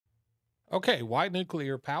Okay, why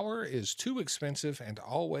nuclear power is too expensive and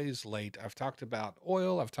always late. I've talked about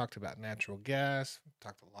oil, I've talked about natural gas, I've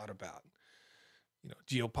talked a lot about,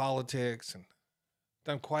 geopolitics and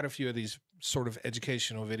done quite a few of these sort of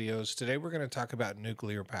educational videos. Today we're going to talk about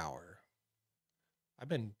nuclear power. I've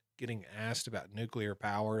been getting asked about nuclear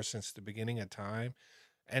power since the beginning of time.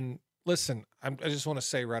 And listen, I just want to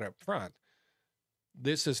say right up front,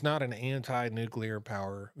 this is not an anti-nuclear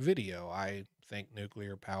power video. I think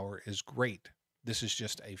nuclear power is great. This is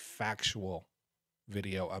just a factual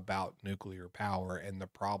video about nuclear power and the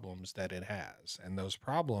problems that it has. And those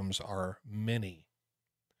problems are many.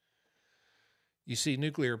 You see,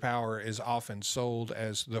 nuclear power is often sold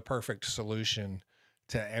as the perfect solution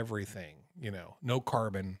to everything, no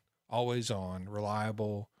carbon, always on,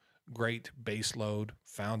 reliable, great baseload,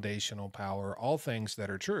 foundational power, all things that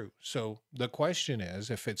are true. So the question is,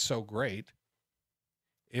 if it is so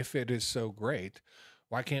great,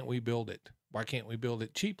 why can't we build it? Why can't we build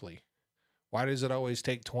it cheaply? Why does it always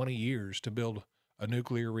take 20 years to build a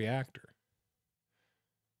nuclear reactor?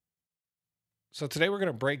 So today we're going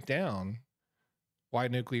to break down why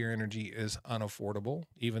nuclear energy is unaffordable,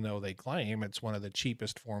 even though they claim it's one of the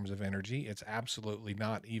cheapest forms of energy. It's absolutely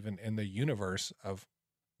not even in the universe of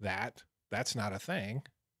that. That's not a thing.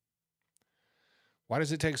 Why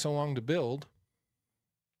does it take so long to build?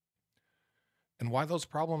 And why those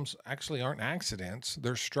problems actually aren't accidents,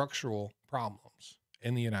 they're structural problems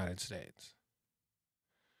in the United States.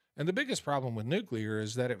 And the biggest problem with nuclear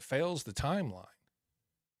is that it fails the timeline.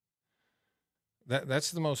 That's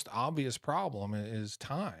the most obvious problem is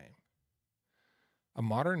time. A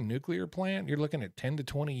modern nuclear plant, you're looking at 10 to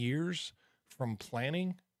 20 years from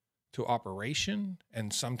planning to operation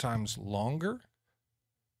and sometimes longer.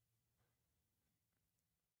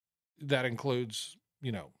 That includes,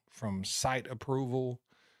 from site approval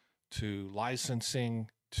to licensing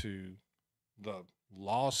to the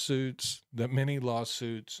lawsuits, the many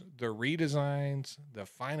lawsuits, the redesigns, the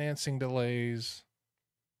financing delays,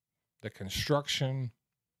 the construction.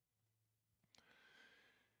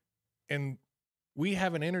 And we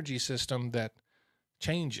have an energy system that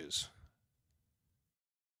changes,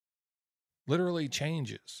 literally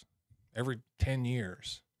changes every 10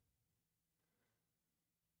 years.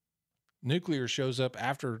 Nuclear shows up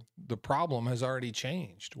after the problem has already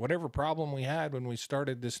changed. Whatever problem we had when we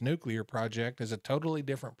started this nuclear project is a totally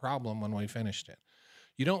different problem when we finished it.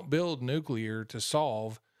 You don't build nuclear to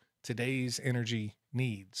solve today's energy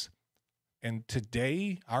needs. And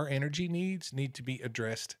today, our energy needs need to be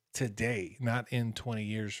addressed today, not in 20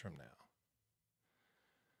 years from now.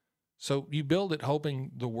 So you build it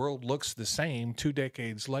hoping the world looks the same 2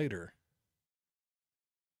 decades later.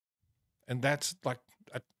 And that's like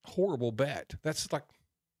a horrible bet. That's like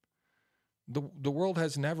the world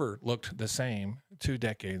has never looked the same 2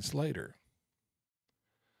 decades later.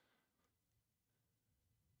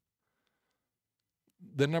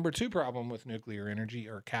 The number two problem with nuclear energy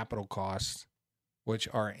are capital costs, which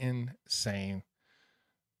are insane.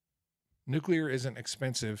 Nuclear isn't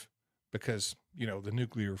expensive because, the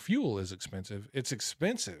nuclear fuel is expensive. It's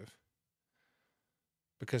expensive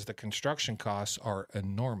because the construction costs are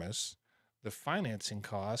enormous. The financing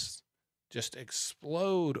costs just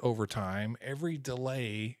explode over time. Every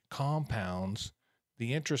delay compounds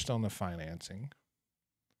the interest on the financing.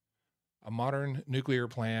 A modern nuclear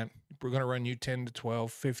plant, we're going to run you 10 to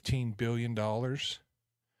 12, $15 billion.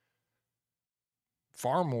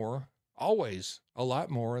 Far more, always a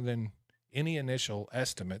lot more than any initial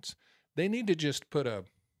estimates. They need to just put a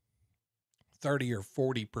 30 or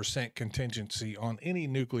 40% contingency on any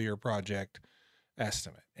nuclear project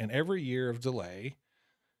estimate. And every year of delay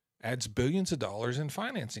adds billions of dollars in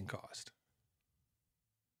financing cost.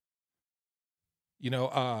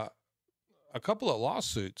 A couple of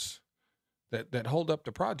lawsuits that hold up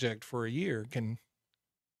the project for a year can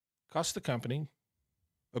cost the company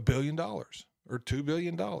 $1 billion or $2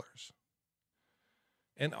 billion.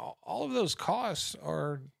 And all of those costs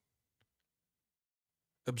are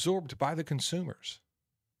absorbed by the consumers.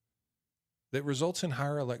 That results in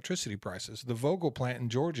higher electricity prices. The Vogtle plant in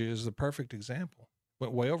Georgia is the perfect example.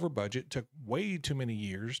 Went way over budget, took way too many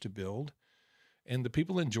years to build, and the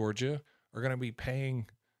people in Georgia are going to be paying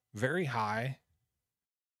very high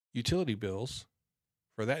utility bills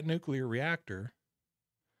for that nuclear reactor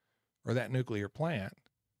or that nuclear plant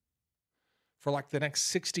for like the next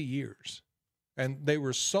 60 years. And they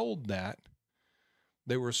were sold that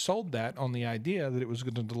on the idea that it was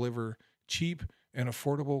going to deliver cheap and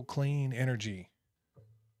affordable clean energy.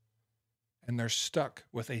 And they're stuck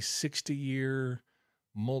with a 60-year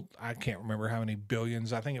I can't remember how many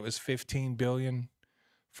billions. I think it was 15 billion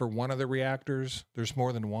for one of the reactors. There's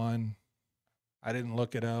more than one. I didn't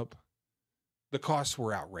look it up. The costs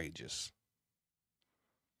were outrageous.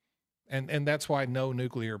 And that's why no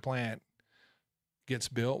nuclear plant gets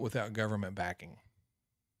built without government backing.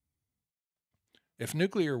 If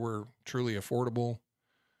nuclear were truly affordable,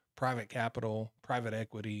 private capital, private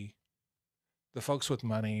equity, the folks with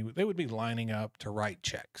money, they would be lining up to write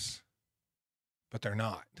checks, but they're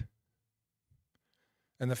not.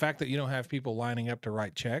 And the fact that you don't have people lining up to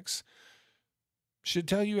write checks should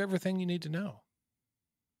tell you everything you need to know.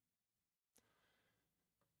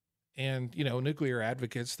 And, nuclear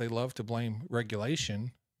advocates, they love to blame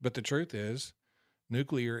regulation, but the truth is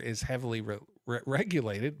nuclear is heavily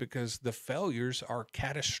regulated because the failures are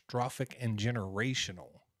catastrophic and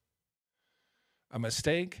generational. A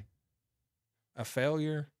mistake, a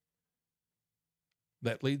failure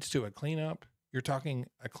that leads to a cleanup, you're talking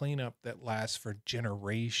a cleanup that lasts for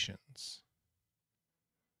generations.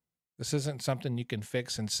 This isn't something you can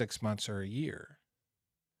fix in 6 months or a year.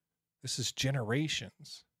 This is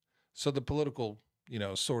generations. So the political,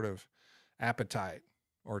 sort of appetite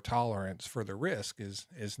or tolerance for the risk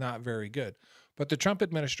is not very good. But the Trump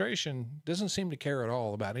administration doesn't seem to care at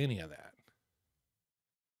all about any of that.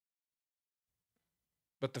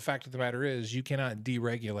 But the fact of the matter is, you cannot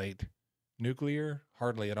deregulate nuclear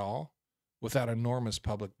hardly at all without enormous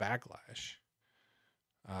public backlash.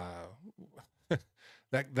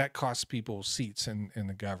 That costs people seats in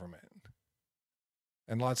the government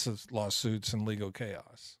and lots of lawsuits and legal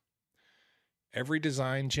chaos. Every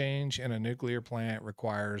design change in a nuclear plant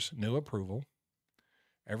requires new approval.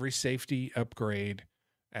 Every safety upgrade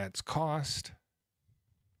adds cost.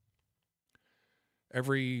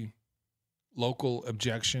 Every local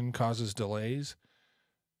objection causes delays.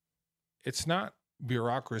 It's not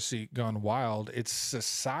bureaucracy gone wild. It's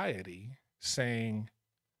society saying,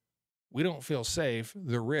 we don't feel safe.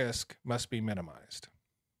 The risk must be minimized.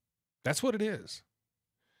 That's what it is.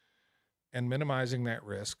 And minimizing that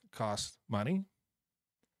risk costs money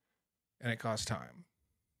and it costs time.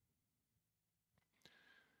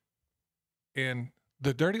 And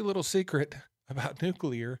the dirty little secret about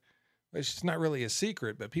nuclear, which is not really a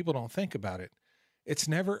secret, but people don't think about it. It's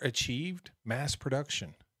never achieved mass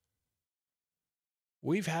production.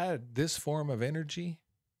 We've had this form of energy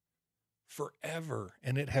forever,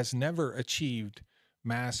 and it has never achieved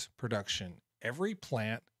mass production. Every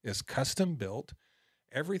plant is custom built.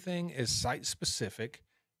 Everything is site specific.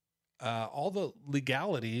 All the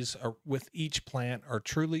legalities with each plant are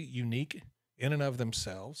truly unique in and of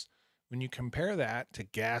themselves. When you compare that to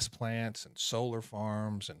gas plants and solar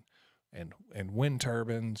farms and wind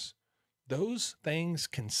turbines, those things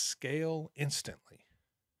can scale instantly.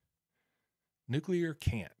 Nuclear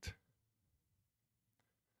can't.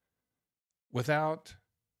 Without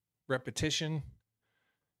repetition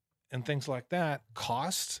and things like that,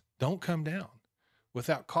 costs don't come down.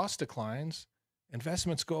 Without cost declines,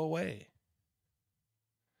 investments go away.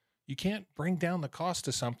 You can't bring down the cost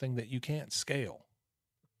of something that you can't scale.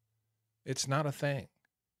 It's not a thing.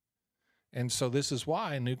 And so this is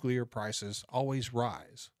why nuclear prices always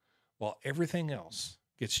rise while everything else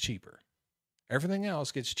gets cheaper. Everything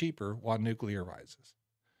else gets cheaper while nuclear rises.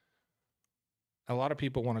 A lot of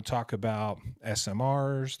people want to talk about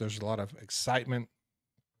SMRs. There's a lot of excitement.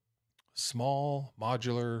 Small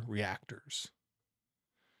modular reactors.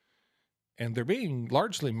 And they're being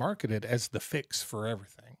largely marketed as the fix for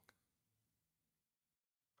everything.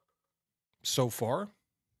 So far,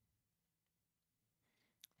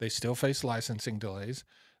 they still face licensing delays.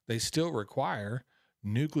 They still require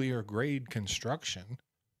nuclear grade construction.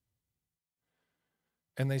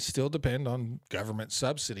 And they still depend on government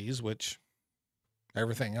subsidies, which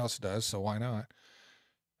everything else does, so why not?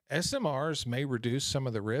 SMRs may reduce some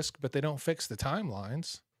of the risk, but they don't fix the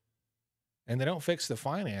timelines. And they don't fix the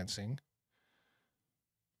financing.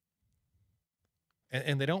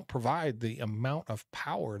 And they don't provide the amount of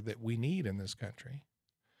power that we need in this country.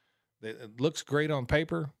 It looks great on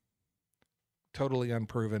paper, totally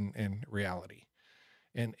unproven in reality.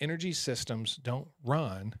 And energy systems don't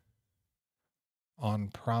run on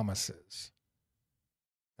promises.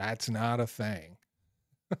 That's not a thing.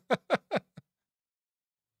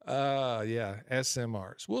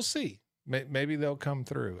 SMRs. We'll see. Maybe they'll come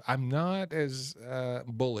through. I'm not as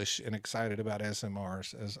bullish and excited about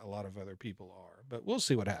SMRs as a lot of other people are, but we'll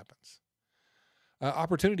see what happens.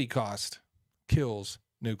 Opportunity cost kills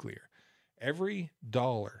nuclear. Every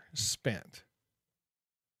dollar spent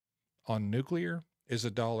on nuclear is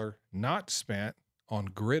a dollar not spent on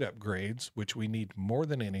grid upgrades, which we need more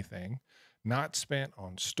than anything, not spent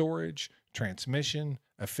on storage, transmission,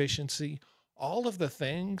 efficiency, all of the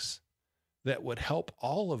things that would help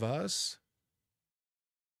all of us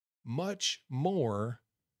much more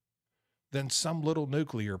than some little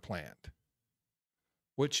nuclear plant,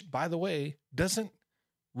 which, by the way, doesn't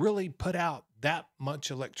really put out that much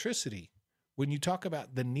electricity. When you talk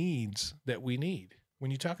about the needs that we need,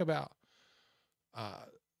 when you talk about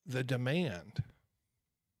the demand,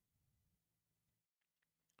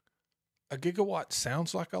 a gigawatt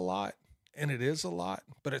sounds like a lot, and it is a lot,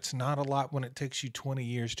 but it's not a lot when it takes you 20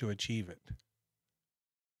 years to achieve it.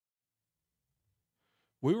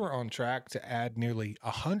 We were on track to add nearly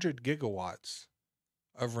 100 gigawatts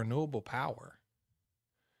of renewable power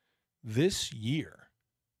this year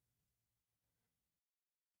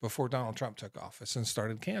before Donald Trump took office and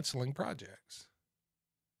started canceling projects.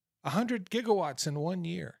 100 gigawatts in 1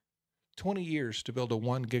 year, 20 years to build a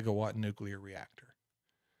 1 gigawatt nuclear reactor.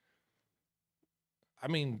 I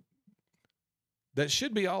mean, that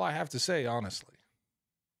should be all I have to say, honestly.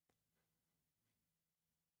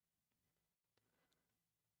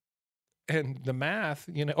 And the math,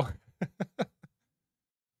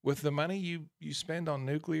 with the money you spend on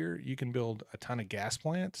nuclear, you can build a ton of gas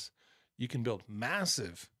plants. You can build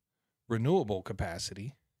massive renewable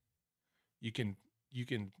capacity. You can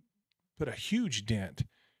put a huge dent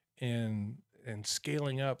in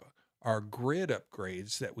scaling up our grid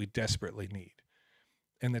upgrades that we desperately need.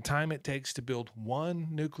 In the time it takes to build one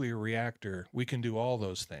nuclear reactor, we can do all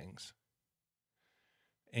those things.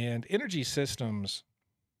 And energy systems,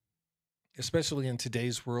 especially in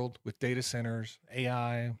today's world with data centers,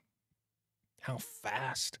 AI, how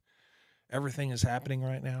fast everything is happening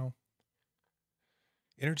right now,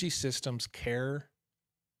 energy systems care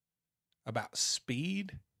about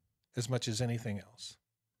speed as much as anything else.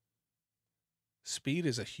 Speed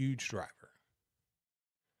is a huge driver.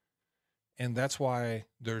 And that's why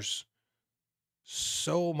there's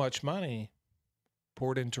so much money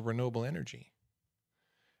poured into renewable energy.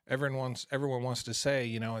 Everyone wants to say,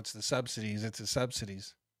 it's the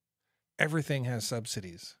subsidies. Everything has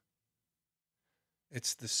subsidies.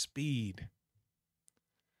 It's the speed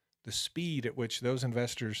at which those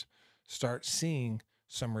investors start seeing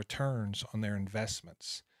some returns on their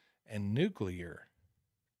investments. And nuclear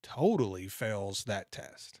totally fails that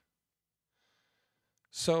test.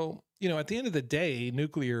 So, at the end of the day,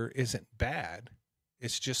 nuclear isn't bad.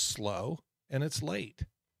 It's just slow and it's late.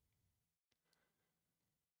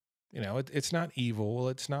 It's not evil.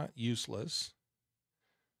 It's not useless.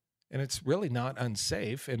 And it's really not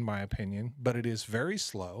unsafe, in my opinion, but it is very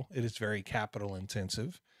slow. It is very capital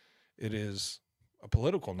intensive. It is a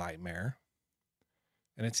political nightmare.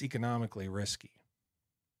 And it's economically risky.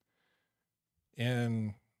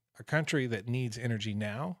 In a country that needs energy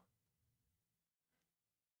now,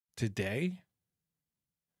 today,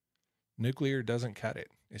 nuclear doesn't cut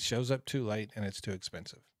it. It shows up too late and it's too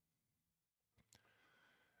expensive.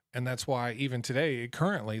 And that's why even today,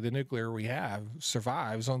 currently, the nuclear we have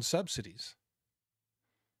survives on subsidies,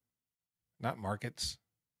 not markets.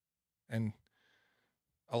 And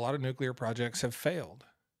a lot of nuclear projects have failed.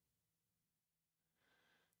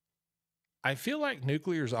 I feel like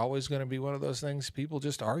nuclear is always going to be one of those things people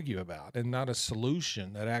just argue about and not a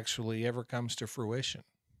solution that actually ever comes to fruition.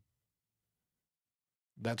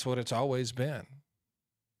 That's what it's always been.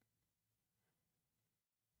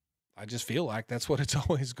 I just feel like that's what it's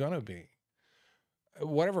always going to be.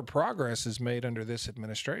 Whatever progress is made under this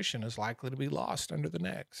administration is likely to be lost under the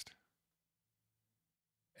next.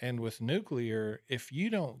 And with nuclear, if you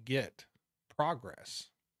don't get progress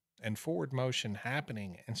and forward motion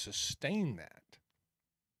happening and sustain that,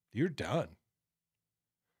 you're done.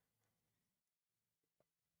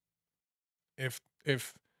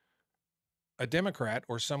 If a Democrat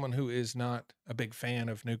or someone who is not a big fan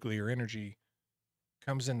of nuclear energy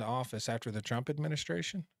comes into office after the Trump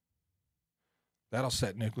administration, that'll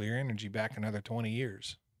set nuclear energy back another 20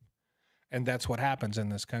 years. And that's what happens in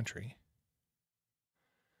this country.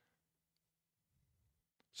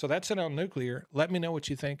 So that's it on nuclear. Let me know what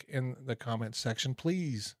you think in the comments section.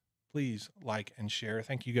 Please like and share.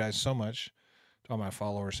 Thank you guys so much to all my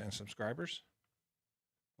followers and subscribers.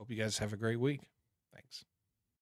 Hope you guys have a great week. Thanks.